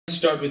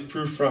start with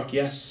proof rock,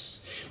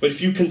 yes. But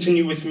if you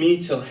continue with me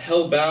till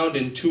hell-bound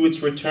and to its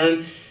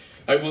return,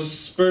 I will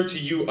spur to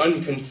you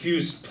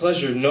unconfused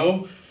pleasure,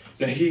 no?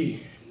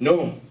 Nahi,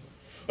 no.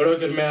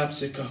 Today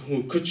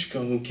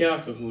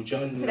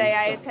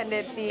I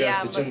attended the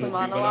Muslim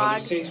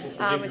Monologues,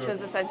 which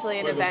was essentially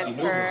an event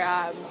for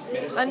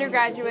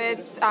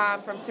undergraduates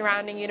from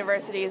surrounding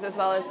universities as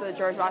well as the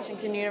George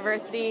Washington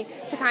University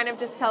to kind of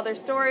just tell their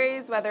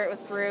stories, whether it was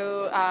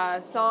through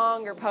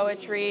song or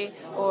poetry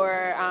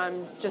or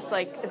just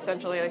like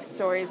essentially like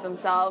stories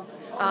themselves,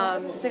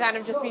 to kind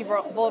of just be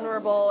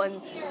vulnerable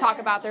and talk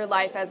about their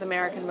life as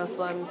American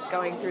Muslims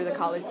going through the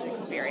college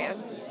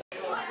experience.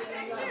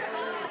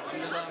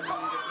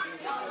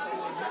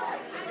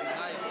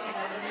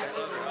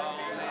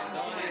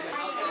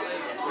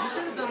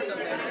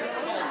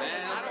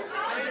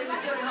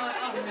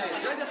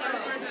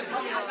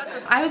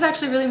 I was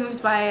actually really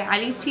moved by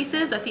Ali's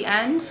pieces at the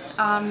end,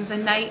 The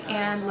Night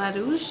and La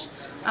Rouge.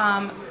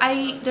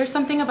 There's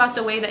something about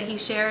the way that he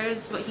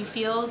shares what he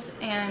feels,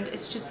 and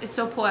it's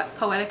so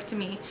poetic to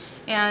me.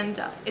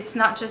 And it's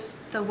not just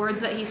the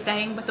words that he's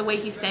saying, but the way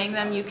he's saying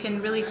them, you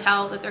can really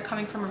tell that they're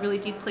coming from a really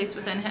deep place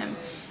within him.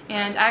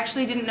 And I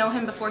actually didn't know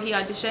him before he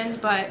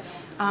auditioned, but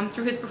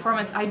through his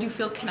performance, I do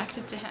feel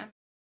connected to him.